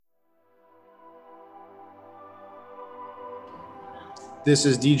This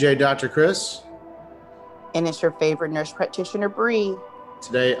is DJ Dr. Chris. And it's your favorite nurse practitioner, Bree.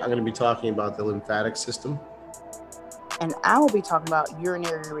 Today, I'm going to be talking about the lymphatic system. And I will be talking about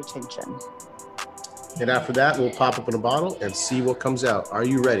urinary retention. And after that, we'll pop open a bottle and see what comes out. Are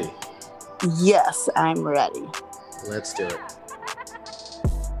you ready? Yes, I'm ready. Let's do it.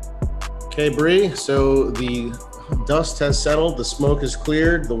 Okay, Bree, so the dust has settled, the smoke is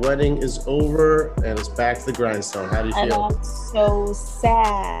cleared, the wedding is over, and it's back to the grindstone. How do you feel? And I'm so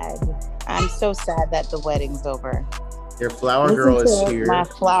sad. I'm so sad that the wedding's over. Your flower girl is here. My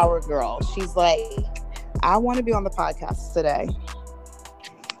flower girl. She's like, I want to be on the podcast today.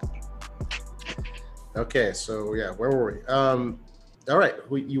 Okay, so yeah, where were we? All right,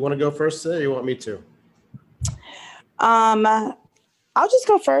 you want to go first today, or you want me to? I'll just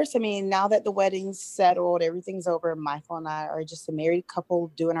go first. I mean, now that the wedding's settled, everything's over, Michael and I are just a married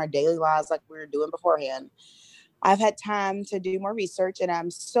couple doing our daily lives like we were doing beforehand. I've had time to do more research, and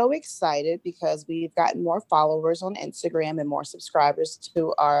I'm so excited because we've gotten more followers on Instagram and more subscribers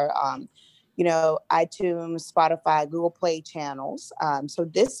to our, iTunes, Spotify, Google Play channels. So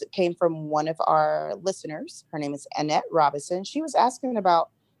this came from one of our listeners. Her name is Annette Robinson. She was asking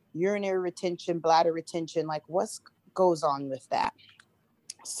about urinary retention, bladder retention, like what goes on with that.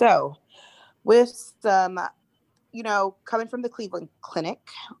 So with some, coming from the Cleveland Clinic,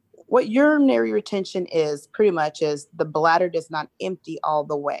 what urinary retention is pretty much is the bladder does not empty all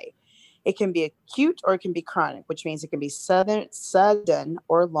the way. It can be acute or it can be chronic, which means it can be sudden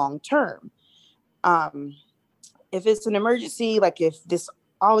or long-term. If it's an emergency, like if this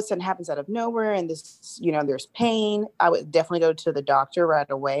all of a sudden happens out of nowhere and this, there's pain, I would definitely go to the doctor right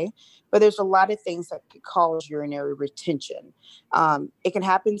away. But there's a lot of things that could cause urinary retention. It can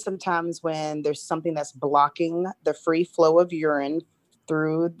happen sometimes when there's something that's blocking the free flow of urine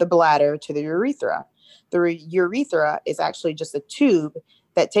through the bladder to the urethra. The urethra is actually just a tube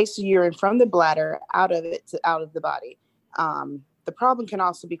that takes the urine from the bladder out of the body. The problem can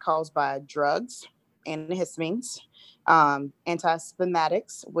also be caused by drugs, antihistamines,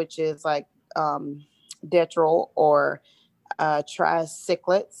 antispasmodics, which is like Detrol or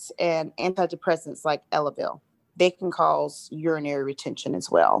tricyclics, and antidepressants like Elavil. They can cause urinary retention as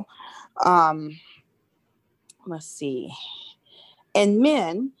well. Let's see. In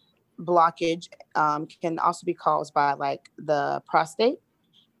men, blockage can also be caused by like the prostate.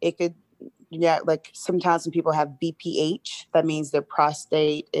 It could, like sometimes when people have BPH, that means their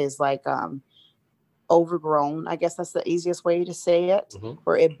prostate is like overgrown. I guess that's the easiest way to say it,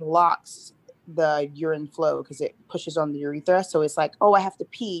 where it blocks the urine flow because it pushes on the urethra. So it's like, oh, I have to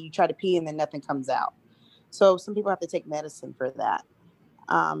pee. You try to pee and then nothing comes out. So some people have to take medicine for that.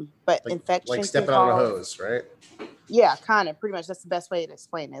 But infection, like stepping on a hose, right? Yeah, kind of. Pretty much, that's the best way to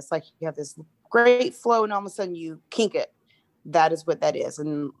explain it. It's like you have this great flow, and all of a sudden you kink it. That is what that is.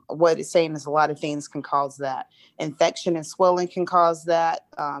 And what it's saying is a lot of things can cause that. Infection and swelling can cause that.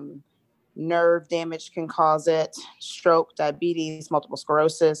 Nerve damage can cause it. Stroke, diabetes, multiple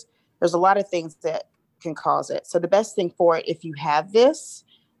sclerosis. There's a lot of things that can cause it. So the best thing for it, if you have this,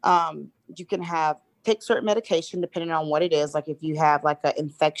 you can take certain medication depending on what it is. Like if you have like an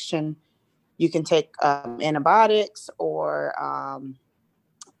infection, you can take antibiotics, or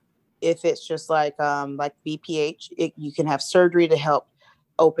if it's just like BPH, you can have surgery to help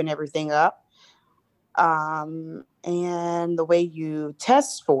open everything up. And the way you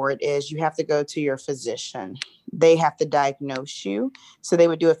test for it is you have to go to your physician. They have to diagnose you. So they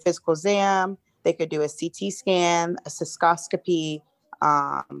would do a physical exam. They could do a CT scan, a cystoscopy,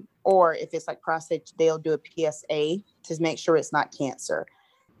 or if it's like prostate, they'll do a PSA to make sure it's not cancer.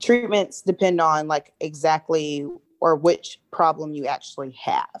 Treatments depend on like exactly or which problem you actually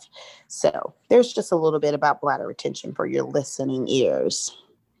have. So there's just a little bit about bladder retention for your listening ears.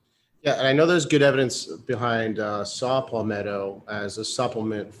 Yeah, and I know there's good evidence behind saw palmetto as a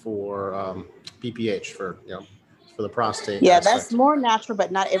supplement for BPH for the prostate. Yeah, that's more natural,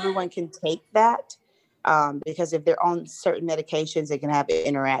 but not everyone can take that because if they're on certain medications, they can have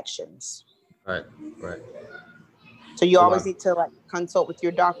interactions. Right. So you always need to like consult with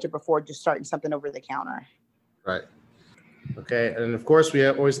your doctor before just starting something over the counter. Right. Okay, and of course we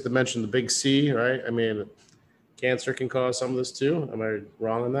always have to mention the big C, right? I mean, cancer can cause some of this too. Am I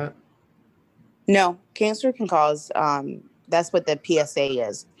wrong on that? No, cancer can cause, that's what the PSA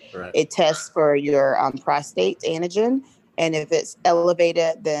is. Right. It tests for your prostate antigen. And if it's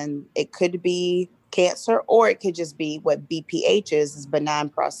elevated, then it could be cancer, or it could just be what BPH is benign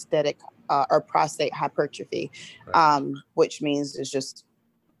prostatic or prostate hypertrophy, right. Which means it's just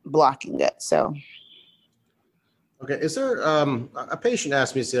blocking it. So. Okay. Is there a patient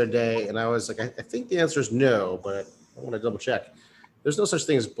asked me this the other day, and I was like, I think the answer is no, but I want to double check. There's no such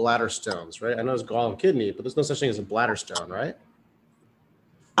thing as bladder stones, right? I know it's gall and kidney, but there's no such thing as a bladder stone, right?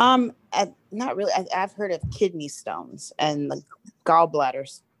 Not really. I've heard of kidney stones and the gallbladder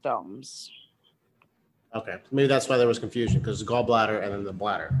stones. Okay, maybe that's why there was confusion, because gallbladder and then the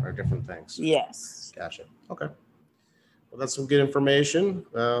bladder are different things. Yes. Gotcha. Okay. Well, that's some good information.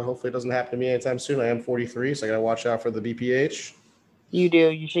 Hopefully it doesn't happen to me anytime soon. I am 43, so I got to watch out for the BPH. You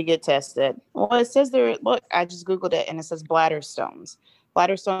do. You should get tested. Well, it says there, look, I just Googled it and it says bladder stones.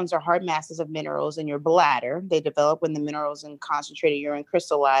 Bladder stones are hard masses of minerals in your bladder. They develop when the minerals in concentrated urine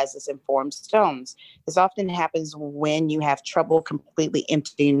crystallize as and form stones. This often happens when you have trouble completely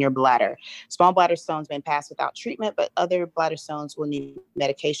emptying your bladder. Small bladder stones may pass without treatment, but other bladder stones will need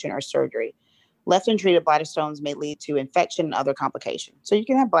medication or surgery. Left untreated bladder stones may lead to infection and other complications. So you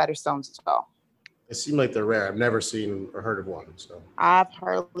can have bladder stones as well. They seem like they're rare. I've never seen or heard of one. So I've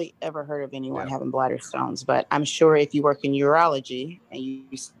hardly ever heard of anyone having bladder stones, but I'm sure if you work in urology and you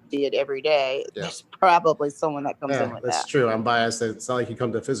see it every day, there's probably someone that comes in with that's that. true. I'm biased. It's not like you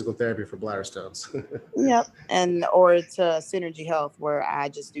come to physical therapy for bladder stones. Yep. And or to Synergy Health, where I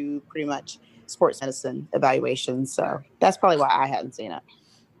just do pretty much sports medicine evaluations. So that's probably why I hadn't seen it.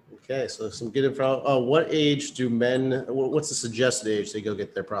 Okay, so some good info. What age do men, what's the suggested age they go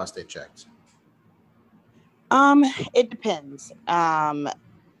get their prostate checked? It depends.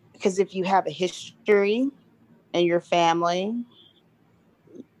 Because if you have a history in your family,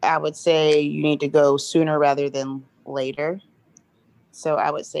 I would say you need to go sooner rather than later. So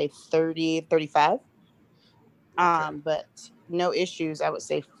I would say 30, 35. Okay. But no issues, I would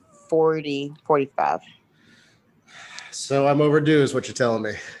say 40, 45. So I'm overdue is what you're telling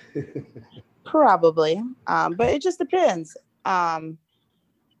me. Probably. But it just depends.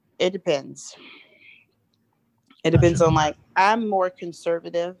 It depends. It depends on, like, I'm more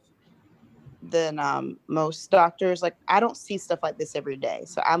conservative than most doctors. Like, I don't see stuff like this every day.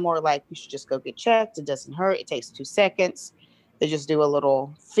 So I'm more like, you should just go get checked. It doesn't hurt. It takes 2 seconds. They just do a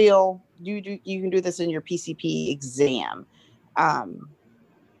little feel. You can do this in your PCP exam.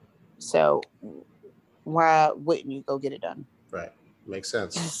 So why wouldn't you go get it done? Right. Makes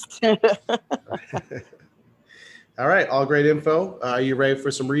sense. All right. All great info. Are you ready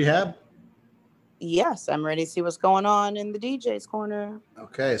for some rehab? Yes, I'm ready to see what's going on in the DJ's corner.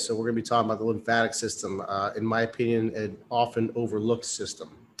 Okay, so we're going to be talking about the lymphatic system. In my opinion, an often overlooked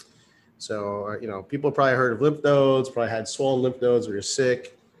system. So, people probably heard of lymph nodes, probably had swollen lymph nodes when you're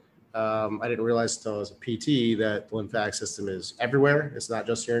sick. I didn't realize until I was a PT that the lymphatic system is everywhere. It's not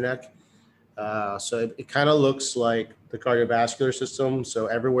just your neck. So it kind of looks like the cardiovascular system. So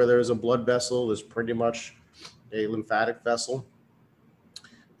everywhere there's a blood vessel, there's pretty much a lymphatic vessel.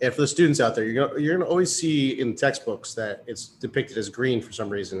 And for the students out there, you're gonna always see in textbooks that it's depicted as green for some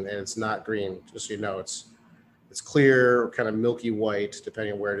reason, and it's not green. Just so you know, it's clear, kind of milky white,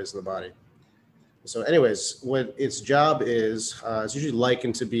 depending on where it is in the body. So, anyways, what its job is usually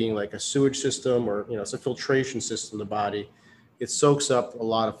likened to being like a sewage system, or it's a filtration system in the body. It soaks up a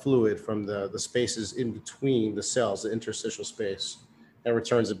lot of fluid from the spaces in between the cells, the interstitial space, and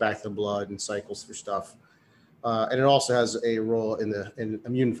returns it back to the blood and cycles through stuff. And it also has a role in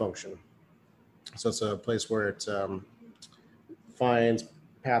immune function. So it's a place where it finds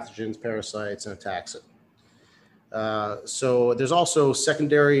pathogens, parasites, and attacks it. So there's also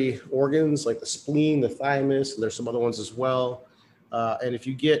secondary organs like the spleen, the thymus, and there's some other ones as well. And if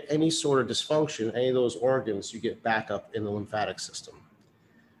you get any sort of dysfunction, any of those organs, you get backup in the lymphatic system.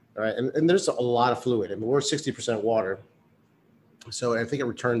 All right, and there's a lot of fluid. I mean, we're 60% water. So I think it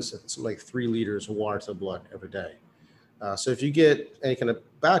returns something like 3 liters of water to the blood every day. So if you get any kind of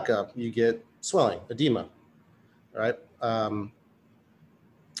backup, you get swelling, edema, right?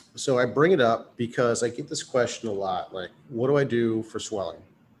 So I bring it up because I get this question a lot, like, what do I do for swelling?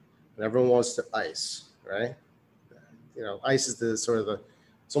 And everyone wants to ice, right? Ice is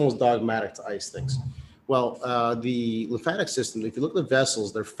it's almost dogmatic to ice things. Well, the lymphatic system, if you look at the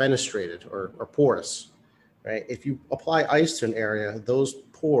vessels, they're fenestrated or porous. Right? If you apply ice to an area, those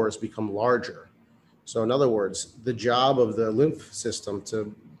pores become larger. So in other words, the job of the lymph system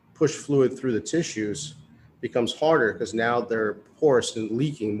to push fluid through the tissues becomes harder because now they're porous and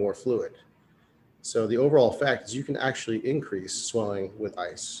leaking more fluid. So the overall effect is you can actually increase swelling with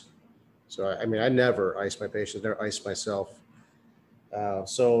ice. So, I mean, I never ice my patients, never ice myself.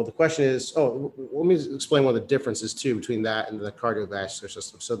 So the question is, let me explain one of the differences too between that and the cardiovascular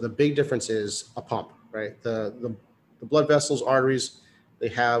system. So the big difference is a pump, right? The blood vessels, arteries, they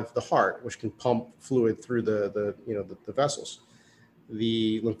have the heart, which can pump fluid through the vessels.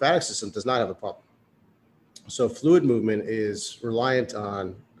 The lymphatic system does not have a pump. So fluid movement is reliant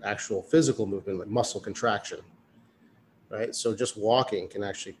on actual physical movement, like muscle contraction. right? So just walking can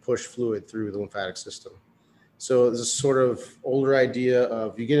actually push fluid through the lymphatic system. So this is sort of older idea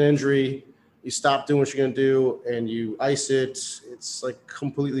of you get an injury, you stop doing what you're going to do, and you ice it. It's like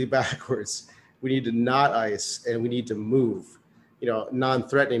completely backwards. We need to not ice, and we need to move,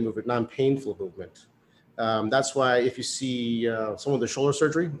 non-threatening movement, non-painful movement. That's why if you see someone with a shoulder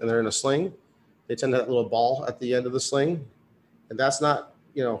surgery and they're in a sling, they tend to have that little ball at the end of the sling. And that's not,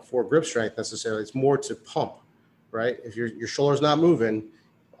 for grip strength necessarily. It's more to pump, right? If your shoulder's not moving,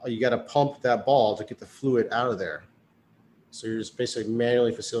 you got to pump that ball to get the fluid out of there. So you're just basically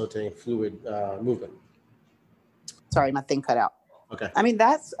manually facilitating fluid movement. Sorry, my thing cut out. Okay. I mean,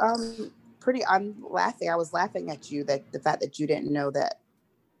 that's pretty, I'm laughing. I was laughing at you that the fact that you didn't know that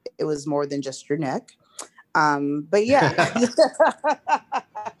it was more than just your neck. But yeah.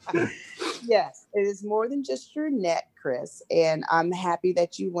 Yes, it is more than just your neck, Chris. And I'm happy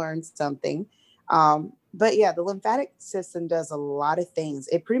that you learned something. But yeah, the lymphatic system does a lot of things.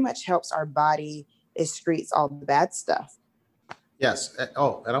 It pretty much helps our body excretes all the bad stuff. Yes.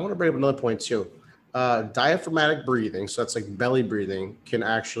 Oh, and I want to bring up another point too. Diaphragmatic breathing, so that's like belly breathing, can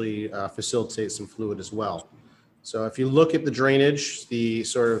actually facilitate some fluid as well. So if you look at the drainage,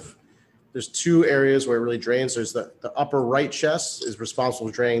 there's two areas where it really drains. There's the upper right chest is responsible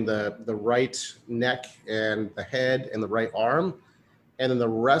for draining the right neck and the head and the right arm. And then the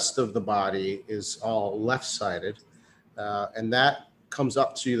rest of the body is all left-sided. And that comes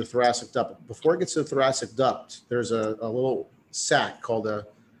up to the thoracic duct. Before it gets to the thoracic duct, there's a little sac called a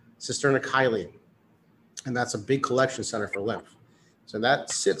cisterna chyli. And that's a big collection center for lymph. So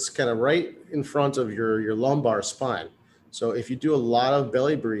that sits kind of right in front of your lumbar spine. So if you do a lot of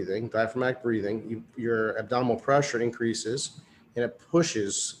belly breathing, diaphragmatic breathing, your abdominal pressure increases and it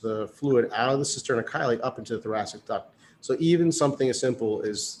pushes the fluid out of the cisterna chyli up into the thoracic duct. So even something as simple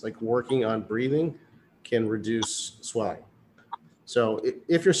as like working on breathing can reduce swelling. So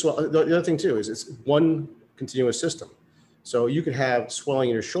if you're swelling, the other thing too is it's one continuous system. So you could have swelling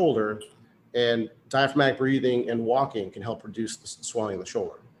in your shoulder, and diaphragmatic breathing and walking can help reduce the swelling in the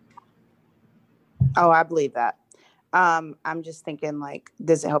shoulder. Oh, I believe that. I'm just thinking, like,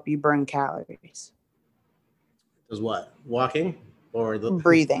 does it help you burn calories? Does what? Walking or the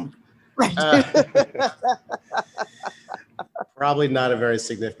breathing? Probably not a very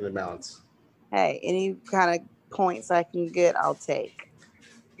significant amount. Hey, any kind of points I can get, I'll take.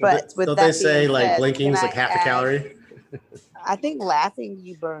 But with don't that they say being like said, blinking is like half a calorie? I think laughing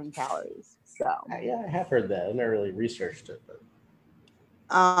you burn calories. So yeah, I have heard that. I've never really researched it, but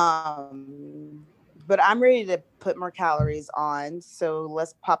I'm ready to put more calories on. So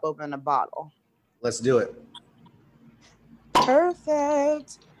let's pop open a bottle. Let's do it.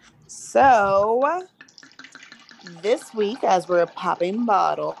 Perfect. So this week, as we're popping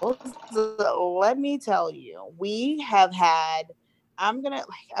bottles, let me tell you, we have had. I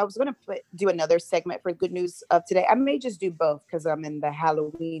was gonna do another segment for Good News of Today. I may just do both because I'm in the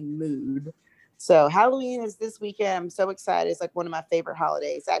Halloween mood. So Halloween is this weekend. I'm so excited. It's like one of my favorite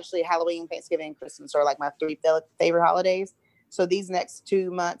holidays. Actually, Halloween, Thanksgiving, and Christmas are like my three favorite holidays. So these next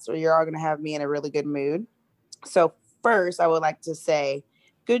 2 months, you're all gonna have me in a really good mood. So first, I would like to say,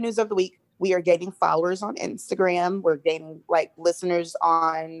 good news of the week. We are gaining followers on Instagram. We're gaining like listeners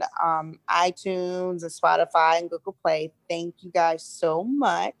on iTunes and Spotify and Google Play. Thank you guys so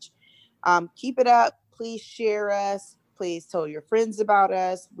much. Keep it up. Please share us. Please tell your friends about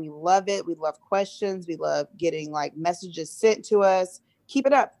us. We love it. We love questions. We love getting like messages sent to us. Keep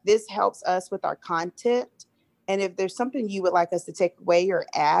it up. This helps us with our content. And if there's something you would like us to take away or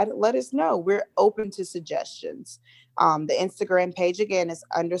add, let us know. We're open to suggestions. The Instagram page, again, is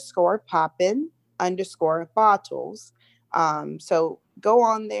 _poppin_bottles. So go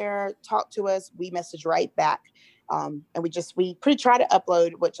on there, talk to us. We message right back. And we try to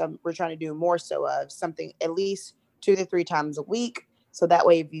upload, which we're trying to do more so of something at least 2 to 3 times a week. So that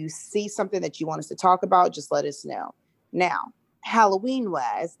way, if you see something that you want us to talk about, just let us know. Now,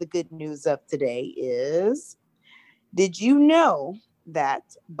 Halloween-wise, the good news of today is, did you know that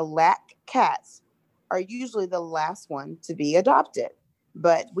black cats are usually the last one to be adopted?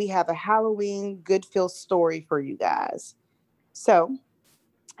 But we have a Halloween good feel story for you guys. So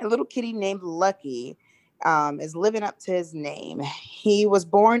a little kitty named Lucky is living up to his name. He was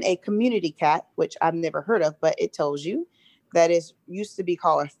born a community cat, which I've never heard of, but it tells you that is used to be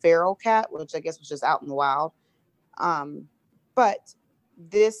called a feral cat, which I guess was just out in the wild. But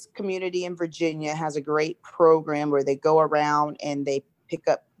this community in Virginia has a great program where they go around and they pick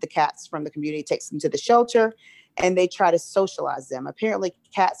up the cats from the community, takes them to the shelter, and they try to socialize them. Apparently,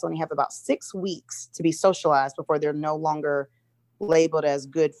 cats only have about 6 weeks to be socialized before they're no longer labeled as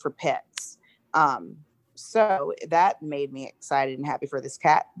good for pets. So that made me excited and happy for this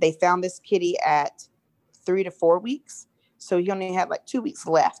cat. They found this kitty at 3 to 4 weeks. So he only had like 2 weeks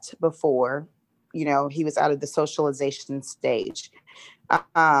left before, he was out of the socialization stage.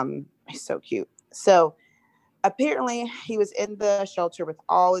 He's so cute. So apparently he was in the shelter with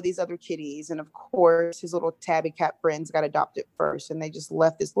all of these other kitties. And of course, his little tabby cat friends got adopted first, and they just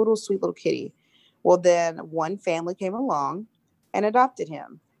left this little sweet little kitty. Well, then one family came along and adopted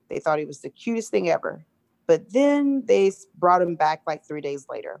him. They thought he was the cutest thing ever. But then they brought him back like 3 days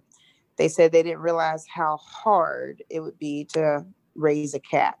later. They said they didn't realize how hard it would be to raise a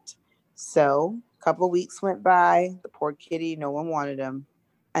cat. So a couple of weeks went by. The poor kitty, no one wanted him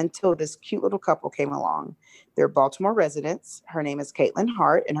until this cute little couple came along. They're Baltimore residents. Her name is Caitlin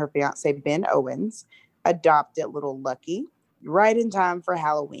Hart and her fiance, Ben Owens, adopted little Lucky right in time for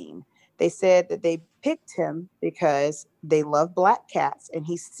Halloween. They said that they picked him because they love black cats and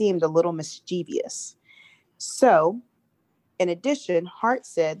he seemed a little mischievous. So, in addition, Hart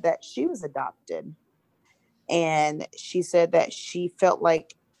said that she was adopted. And she said that she felt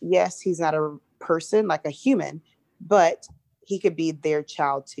like, yes, he's not a person, like a human, but he could be their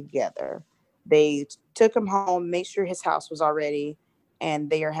child together. They took him home, made sure his house was all ready, and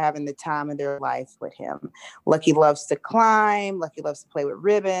they are having the time of their life with him. Lucky loves to climb. Lucky loves to play with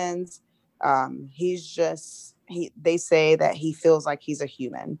ribbons. They say that he feels like he's a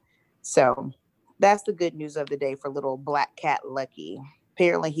human. So that's the good news of the day for little black cat Lucky.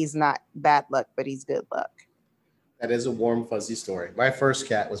 Apparently he's not bad luck, but he's good luck. That is a warm, fuzzy story. My first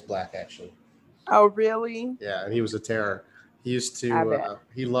cat was black, actually. Oh, really? Yeah, and he was a terror. He used to,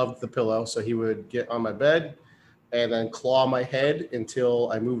 he loved the pillow, so he would get on my bed and then claw my head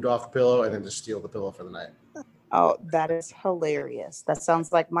until I moved off the pillow and then just steal the pillow for the night. Oh, that is hilarious. That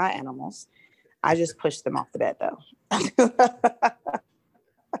sounds like my animals. I just pushed them off the bed, though.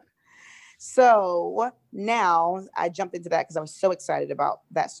 So now I jumped into that because I was so excited about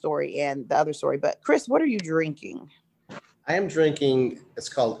that story and the other story. But Chris, what are you drinking? I am drinking, it's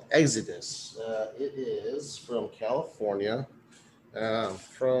called Exodus. It is from California.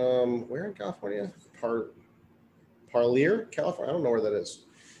 From where in California? Parlier, California. I don't know where that is.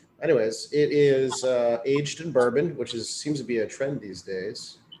 Anyways, it is aged in bourbon, which seems to be a trend these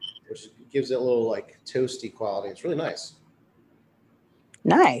days, which gives it a little like toasty quality. It's really nice.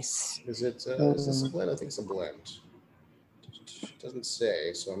 Nice. Is this a blend? I think it's a blend. It doesn't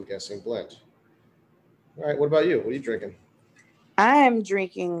say, so I'm guessing blend. All right, what about you? What are you drinking? I am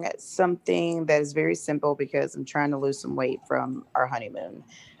drinking something that is very simple because I'm trying to lose some weight from our honeymoon.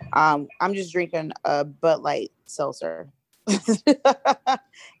 I'm just drinking a Bud Light seltzer.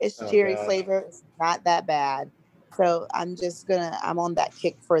 It's cherry flavor. It's not that bad. So I'm on that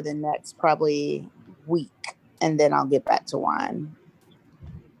kick for the next probably week, and then I'll get back to wine.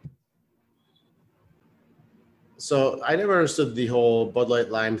 So I never understood the whole Bud Light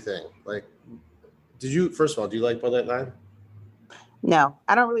Lime thing. Like, first of all, do you like Bud Light Lime? No,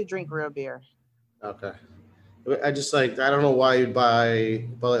 I don't really drink real beer. Okay. I don't know why you'd buy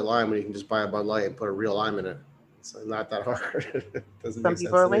Bud Light Lime when you can just buy a Bud Light and put a real lime in it. It's not that hard. Some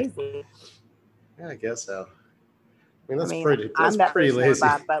people are lazy. Yeah, I guess so. That's pretty lazy.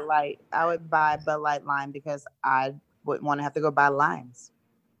 Buy Bud Light. I would buy Bud Light Lime because I wouldn't want to have to go buy limes.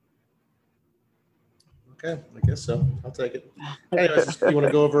 Okay, I guess so. I'll take it. Anyways, you want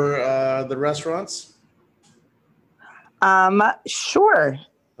to go over the restaurants? Sure.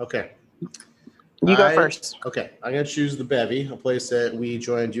 Okay. You go first. Okay, I'm going to choose the Bevy, a place that we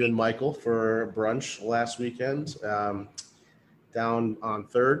joined you and Michael for brunch last weekend, down on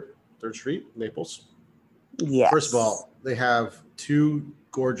 3rd Street, Naples. Yes. First of all, they have 2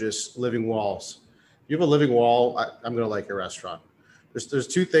 gorgeous living walls. If you have a living wall, I'm going to like your restaurant. There's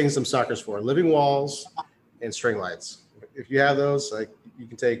 2 things I'm suckers for: living walls and string lights. If you have those, you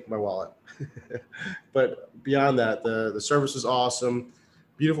can take my wallet. But beyond that, the service was awesome.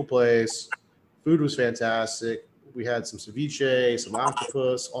 Beautiful place. Food was fantastic. We had some ceviche, some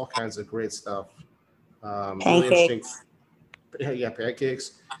octopus, all kinds of great stuff. Pancakes. Really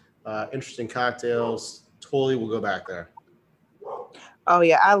pancakes. Interesting cocktails. Totally will go back there. Oh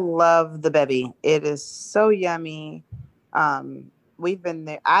yeah, I love the Bevy. It is so yummy. We've been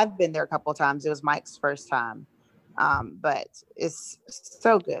there. I've been there a couple of times. It was Mike's first time. But it's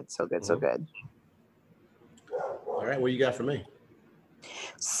so good, so good, so good. All right, what you got for me?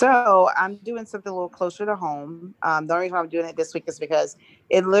 So I'm doing something a little closer to home. The only reason I'm doing it this week is because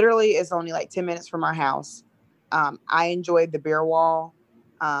it literally is only like 10 minutes from our house. I enjoyed the beer wall.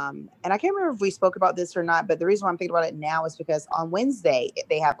 And I can't remember if we spoke about this or not, but the reason why I'm thinking about it now is because on Wednesday,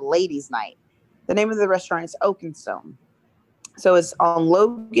 they have ladies' night. The name of the restaurant is Oakenstone. So it's on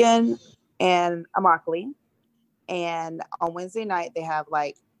Logan and Immokalee. And on Wednesday night, they have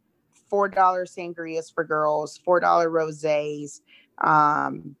like $4 sangrias for girls, $4 rosés.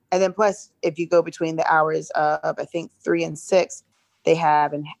 And then plus, if you go between the hours of, I think, 3 and 6, they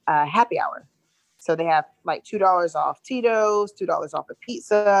have a happy hour. So they have like $2 off Tito's, $2 off a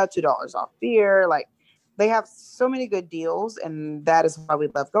pizza, $2 off beer. Like they have so many good deals. And that is why we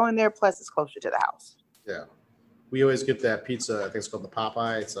love going there. Plus, it's closer to the house. Yeah. We always get that pizza. I think it's called the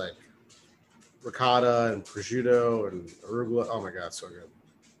Popeye. It's like ricotta and prosciutto and arugula. Oh my God, so good.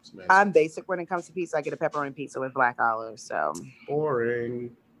 It's amazing. I'm basic when it comes to pizza. I get a pepperoni pizza with black olives. So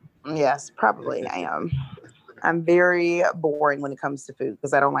Boring. yes, probably I am. I'm very boring when it comes to food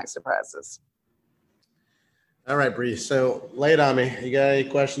because I don't like surprises. All right, Bree. So lay it on me. You got any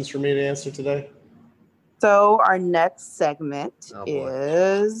questions for me to answer today? So our next segment Oh, boy.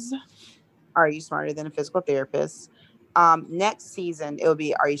 is, Are You Smarter Than a Physical Therapist? Next season, it'll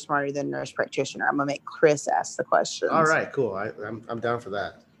be, Are You Smarter Than a Nurse Practitioner? I'm going to make Chris ask the questions. All right, cool. I'm down for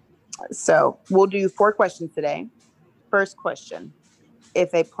that. So we'll do 4 questions today. First question.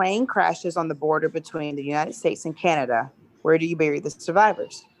 If a plane crashes on the border between the United States and Canada, where do you bury the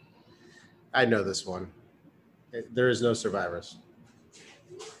survivors? I know this one. There is no survivors.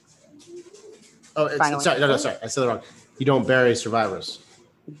 Oh, sorry. I said it wrong. You don't bury survivors.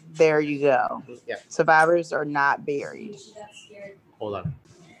 There you go. Yeah. Survivors are not buried. Hold on.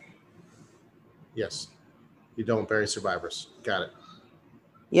 Yes. You don't bury survivors. Got it.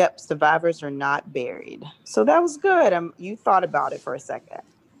 Yep. Survivors are not buried. So that was good. You thought about it for a second.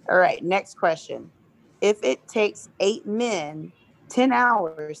 All right. Next question. If it takes 8 men 10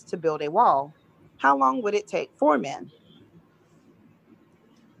 hours to build a wall, how long would it take 4 men?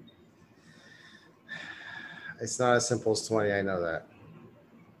 It's not as simple as 20. I know that.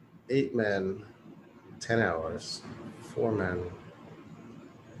 8 men, 10 hours, 4 men.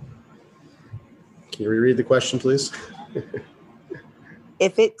 Can you reread the question, please?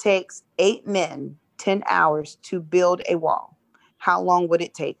 If it takes 8 men 10 hours to build a wall, how long would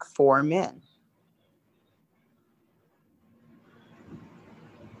it take 4 men?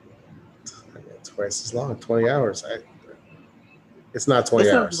 Twice as long, 20 hours. It's not 20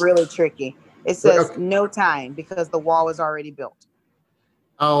 hours. This is really tricky. It says no time because the wall is already built.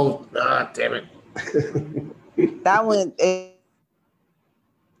 Oh, damn it. That one it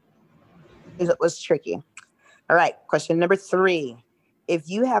was tricky. All right, question number 3. If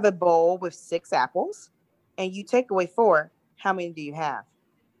you have a bowl with 6 apples and you take away 4, how many do you have?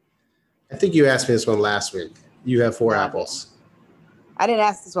 I think you asked me this one last week. You have 4 apples. I didn't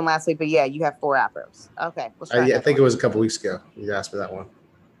ask this one last week, but yeah, you have 4 apples. Okay. I think it was a couple weeks ago. You asked me that one.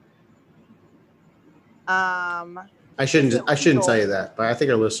 I shouldn't tell you that, but I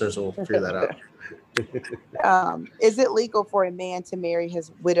think our listeners will figure that out. Is it legal for a man to marry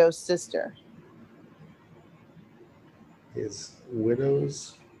his widow's sister? His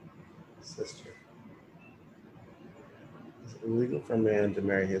widow's sister. Is it illegal for a man to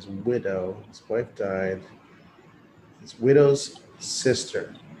marry his widow? His wife died. His widow's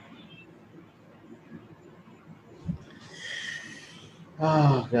sister.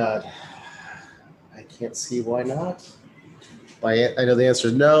 Oh, God. I can't see why not. I know the answer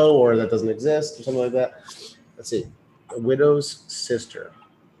is no, or that doesn't exist, or something like that. Let's see. A widow's sister.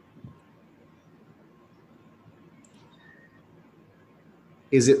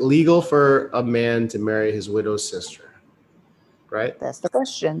 Is it legal for a man to marry his widow's sister? Right? That's the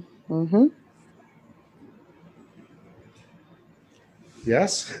question. Mm-hmm.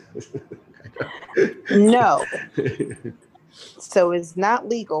 Yes? No. So it's not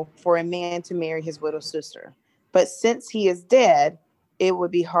legal for a man to marry his widow's sister. But since he is dead, it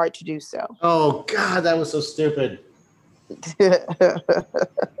would be hard to do so. Oh, God, that was so stupid.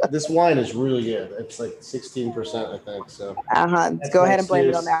 This wine is really good. It's like 16%, I think. So. Go ahead and blame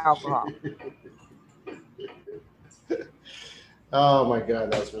it on the alcohol. Oh, my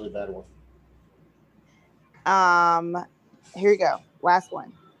God, that was a really bad one. Here you go. Last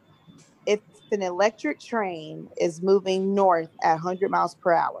one. If an electric train is moving north at 100 miles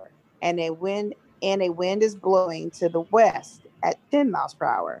per hour and a wind is blowing to the west at 10 miles per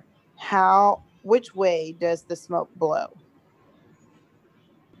hour, which way does the smoke blow?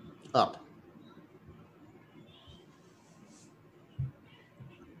 Up.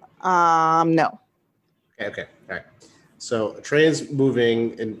 No. Okay. All right. So a train's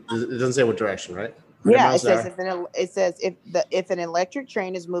moving, and it doesn't say what direction, right? Yeah, it says if an electric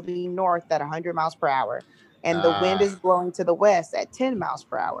train is moving north at 100 miles per hour and the wind is blowing to the west at 10 miles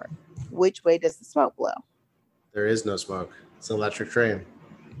per hour, which way does the smoke blow? There is no smoke. It's an electric train.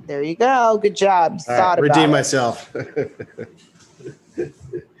 There you go. Good job. All right, redeem myself.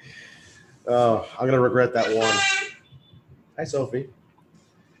 Oh, I'm gonna regret that one. Hi, Sophie.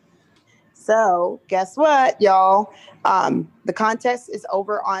 So guess what, y'all? The contest is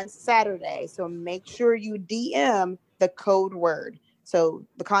over on Saturday. So make sure you DM the code word. So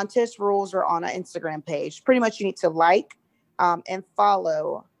the contest rules are on our Instagram page. Pretty much you need to like and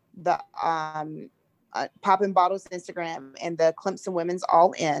follow the Poppin' Bottles Instagram and the Clemson Women's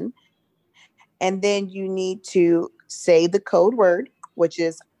All In. And then you need to say the code word, which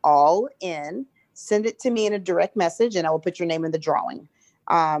is all in. Send it to me in a direct message, and I will put your name in the drawing.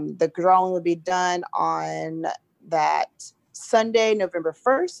 The drawing will be done on that Sunday, November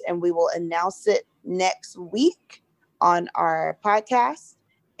 1st, and we will announce it next week on our podcast.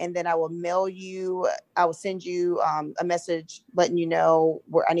 And then I will send you a message letting you know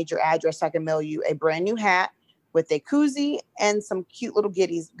where I need your address so I can mail you a brand new hat with a koozie and some cute little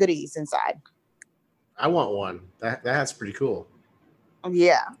goodies inside. I want one. That's pretty cool.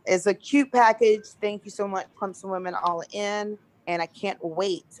 Yeah, it's a cute package. Thank you so much, Clemson Women All In, and I can't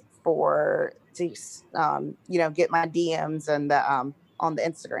wait to get my DMs and the on the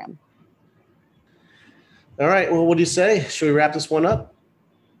Instagram. All right. Well, what do you say? Should we wrap this one up?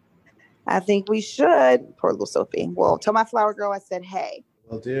 I think we should. Poor little Sophie. Well, tell my flower girl I said hey.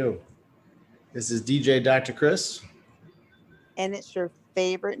 Will do. This is DJ Dr. Chris. And it's your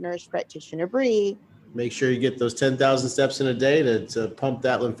favorite nurse practitioner, Bree. Make sure you get those 10,000 steps in a day to pump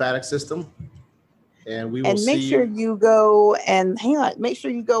that lymphatic system. And we will see. And make sure you go and make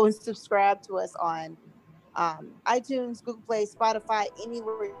sure you go and subscribe to us on iTunes, Google Play, Spotify,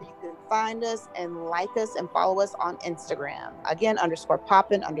 anywhere you can find us, and like us and follow us on Instagram. Again,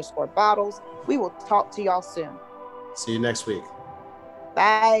 _poppin_bottles. We will talk to y'all soon. See you next week.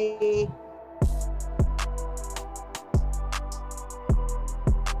 Bye.